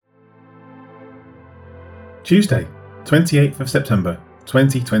Tuesday, 28th of September,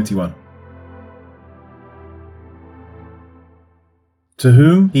 2021. To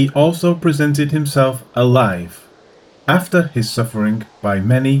whom he also presented himself alive, after his suffering by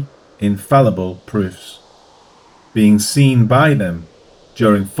many infallible proofs, being seen by them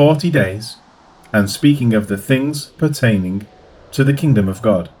during 40 days, and speaking of the things pertaining to the kingdom of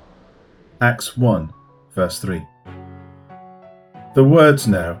God. Acts 1, verse 3. The words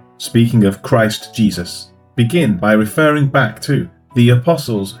now, speaking of Christ Jesus, begin by referring back to the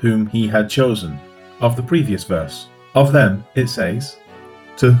apostles whom he had chosen of the previous verse. Of them, it says,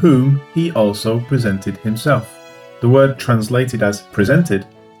 to whom he also presented himself. The word translated as presented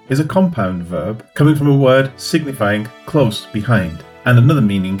is a compound verb coming from a word signifying close behind, and another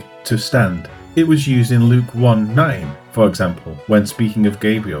meaning to stand. It was used in Luke 1:9, for example, when speaking of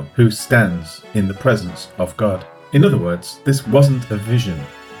Gabriel, who stands in the presence of God. In other words, this wasn't a vision.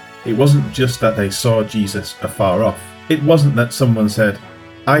 It wasn't just that they saw Jesus afar off. It wasn't that someone said,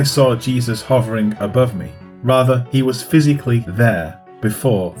 I saw Jesus hovering above me. Rather, he was physically there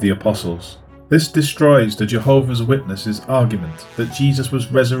before the apostles. This destroys the Jehovah's Witnesses' argument that Jesus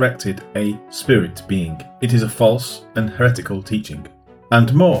was resurrected a spirit being. It is a false and heretical teaching.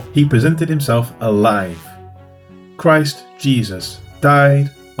 And more, he presented himself alive. Christ Jesus died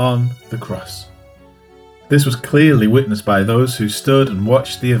on the cross. This was clearly witnessed by those who stood and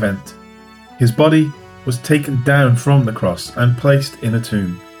watched the event. His body was taken down from the cross and placed in a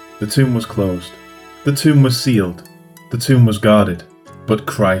tomb. The tomb was closed. The tomb was sealed. The tomb was guarded. But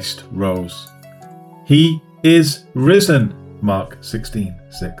Christ rose. He is risen, Mark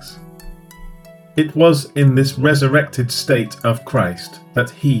 16:6. It was in this resurrected state of Christ that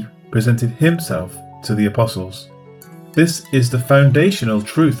he presented himself to the apostles. This is the foundational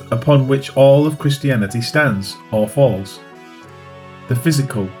truth upon which all of Christianity stands or falls. The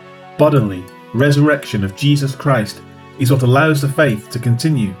physical, bodily resurrection of Jesus Christ is what allows the faith to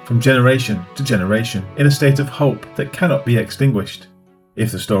continue from generation to generation in a state of hope that cannot be extinguished.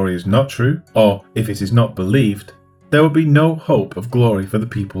 If the story is not true, or if it is not believed, there will be no hope of glory for the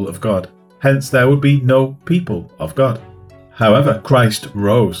people of God. Hence, there would be no people of God. However, Christ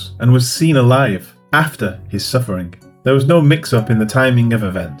rose and was seen alive after his suffering. There was no mix-up in the timing of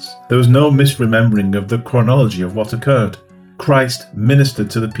events. There was no misremembering of the chronology of what occurred. Christ ministered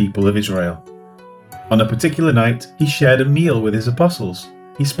to the people of Israel. On a particular night, he shared a meal with his apostles.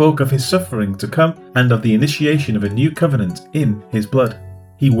 He spoke of his suffering to come and of the initiation of a new covenant in his blood.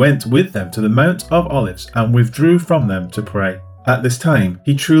 He went with them to the Mount of Olives and withdrew from them to pray. At this time,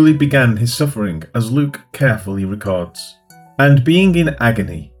 he truly began his suffering, as Luke carefully records. And being in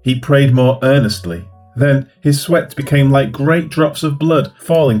agony, he prayed more earnestly. Then his sweat became like great drops of blood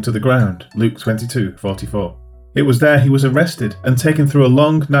falling to the ground. Luke 22:44. It was there he was arrested and taken through a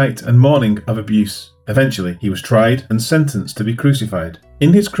long night and morning of abuse. Eventually, he was tried and sentenced to be crucified.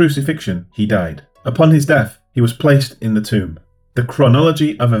 In his crucifixion, he died. Upon his death, he was placed in the tomb. The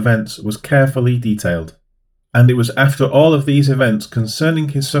chronology of events was carefully detailed. And it was after all of these events concerning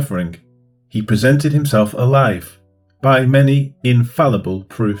his suffering, he presented himself alive by many infallible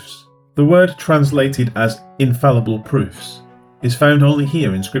proofs. The word translated as infallible proofs is found only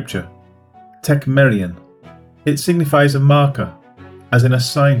here in Scripture. Tekmerion. It signifies a marker, as in a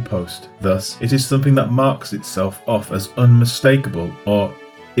signpost. Thus, it is something that marks itself off as unmistakable or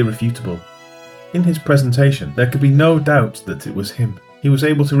irrefutable. In his presentation, there could be no doubt that it was him. He was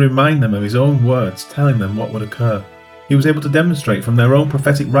able to remind them of his own words, telling them what would occur. He was able to demonstrate from their own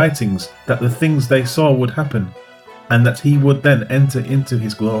prophetic writings that the things they saw would happen, and that he would then enter into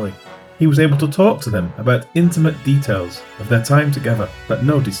his glory. He was able to talk to them about intimate details of their time together that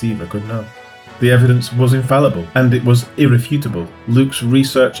no deceiver could know. The evidence was infallible, and it was irrefutable. Luke's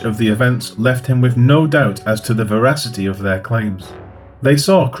research of the events left him with no doubt as to the veracity of their claims. They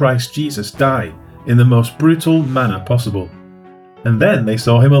saw Christ Jesus die in the most brutal manner possible, and then they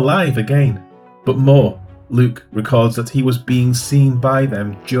saw him alive again. But more, Luke records that he was being seen by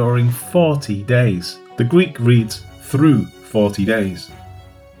them during 40 days. The Greek reads, through 40 days.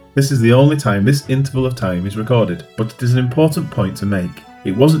 This is the only time this interval of time is recorded, but it is an important point to make.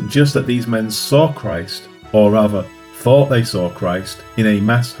 It wasn't just that these men saw Christ, or rather, thought they saw Christ in a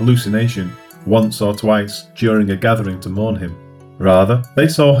mass hallucination once or twice during a gathering to mourn him. Rather, they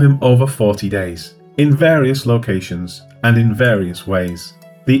saw him over 40 days, in various locations and in various ways.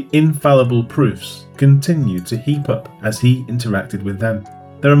 The infallible proofs continued to heap up as he interacted with them.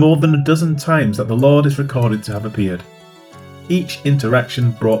 There are more than a dozen times that the Lord is recorded to have appeared. Each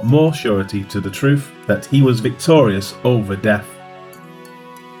interaction brought more surety to the truth that he was victorious over death.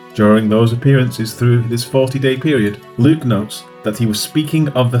 During those appearances through this 40-day period, Luke notes that he was speaking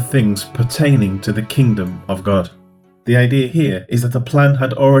of the things pertaining to the kingdom of God. The idea here is that a plan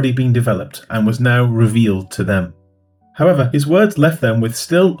had already been developed and was now revealed to them. However, his words left them with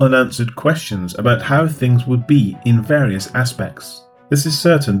still unanswered questions about how things would be in various aspects. This is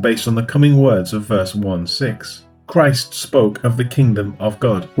certain based on the coming words of verse 1:6. Christ spoke of the kingdom of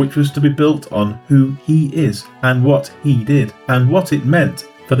God, which was to be built on who he is and what he did, and what it meant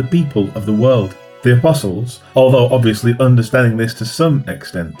for the people of the world. The apostles, although obviously understanding this to some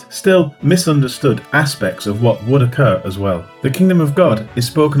extent, still misunderstood aspects of what would occur as well. The kingdom of God is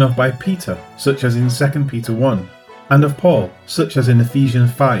spoken of by Peter, such as in 2 Peter 1, and of Paul, such as in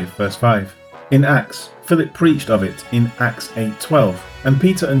Ephesians 5 verse 5. In Acts, Philip preached of it in Acts 8:12, and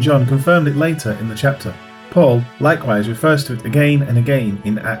Peter and John confirmed it later in the chapter. Paul likewise refers to it again and again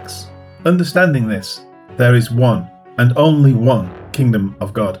in Acts. Understanding this, there is one, and only one, kingdom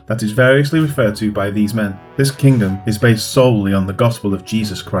of God that is variously referred to by these men. This kingdom is based solely on the gospel of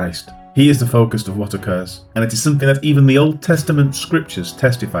Jesus Christ. He is the focus of what occurs, and it is something that even the Old Testament scriptures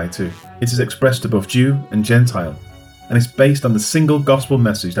testify to. It is expressed to both Jew and Gentile, and is based on the single gospel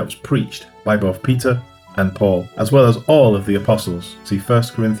message that was preached by both Peter and Paul, as well as all of the apostles. See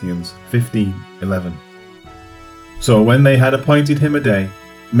 1 Corinthians 15:11. So when they had appointed him a day,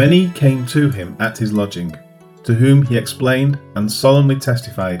 many came to him at his lodging, to whom he explained and solemnly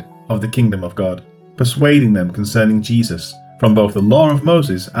testified of the kingdom of God, persuading them concerning Jesus from both the law of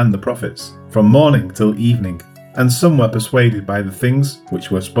Moses and the prophets, from morning till evening. And some were persuaded by the things which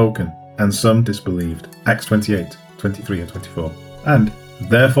were spoken, and some disbelieved. Acts 28:23 and 24. And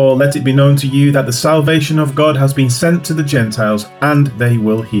therefore let it be known to you that the salvation of God has been sent to the Gentiles, and they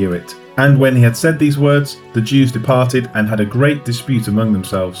will hear it. And when he had said these words, the Jews departed and had a great dispute among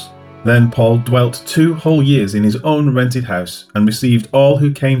themselves. Then Paul dwelt 2 whole years in his own rented house, and received all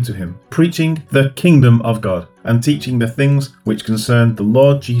who came to him, preaching the kingdom of God, and teaching the things which concerned the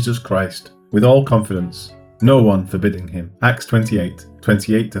Lord Jesus Christ, with all confidence, no one forbidding him. Acts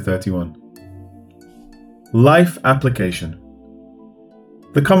 28:28-31. Life application.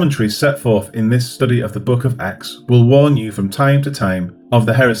 The commentaries set forth in this study of the book of Acts will warn you from time to time of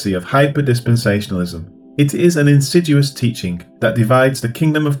the heresy of hyperdispensationalism. It is an insidious teaching that divides the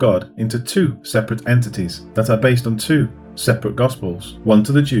kingdom of God into 2 separate entities that are based on 2 separate gospels, one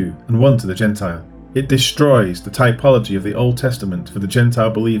to the Jew and one to the Gentile. It destroys the typology of the Old Testament for the Gentile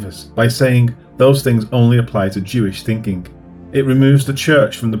believers by saying those things only apply to Jewish thinking. It removes the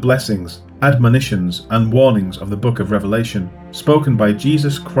church from the blessings, admonitions and warnings of the book of Revelation, spoken by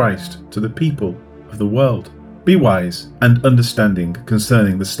Jesus Christ to the people of the world. Be wise and understanding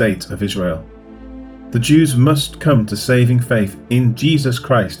concerning the state of Israel. The Jews must come to saving faith in Jesus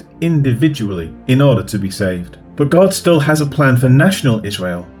Christ individually in order to be saved. But God still has a plan for national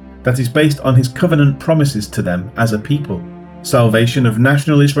Israel that is based on his covenant promises to them as a people. Salvation of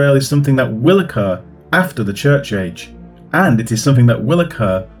national Israel is something that will occur after the church age, and it is something that will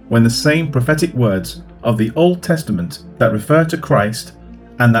occur when the same prophetic words of the Old Testament that refer to Christ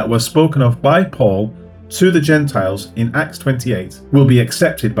and that were spoken of by Paul to the Gentiles in Acts 28 will be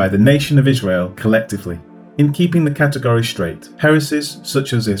accepted by the nation of Israel collectively. In keeping the category straight, heresies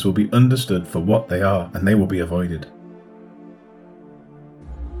such as this will be understood for what they are, and they will be avoided.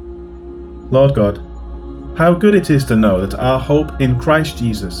 Lord God, how good it is to know that our hope in Christ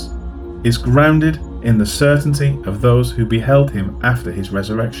Jesus is grounded in the certainty of those who beheld him after his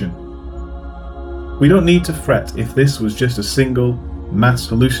resurrection. We don't need to fret if this was just a single mass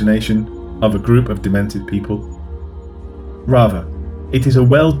hallucination of a group of demented people. Rather, it is a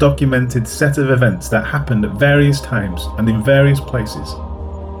well-documented set of events that happened at various times and in various places,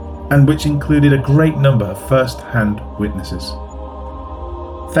 and which included a great number of first-hand witnesses.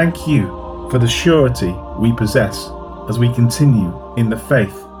 Thank you for the surety we possess as we continue in the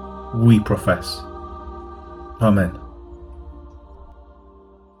faith we profess. Amen.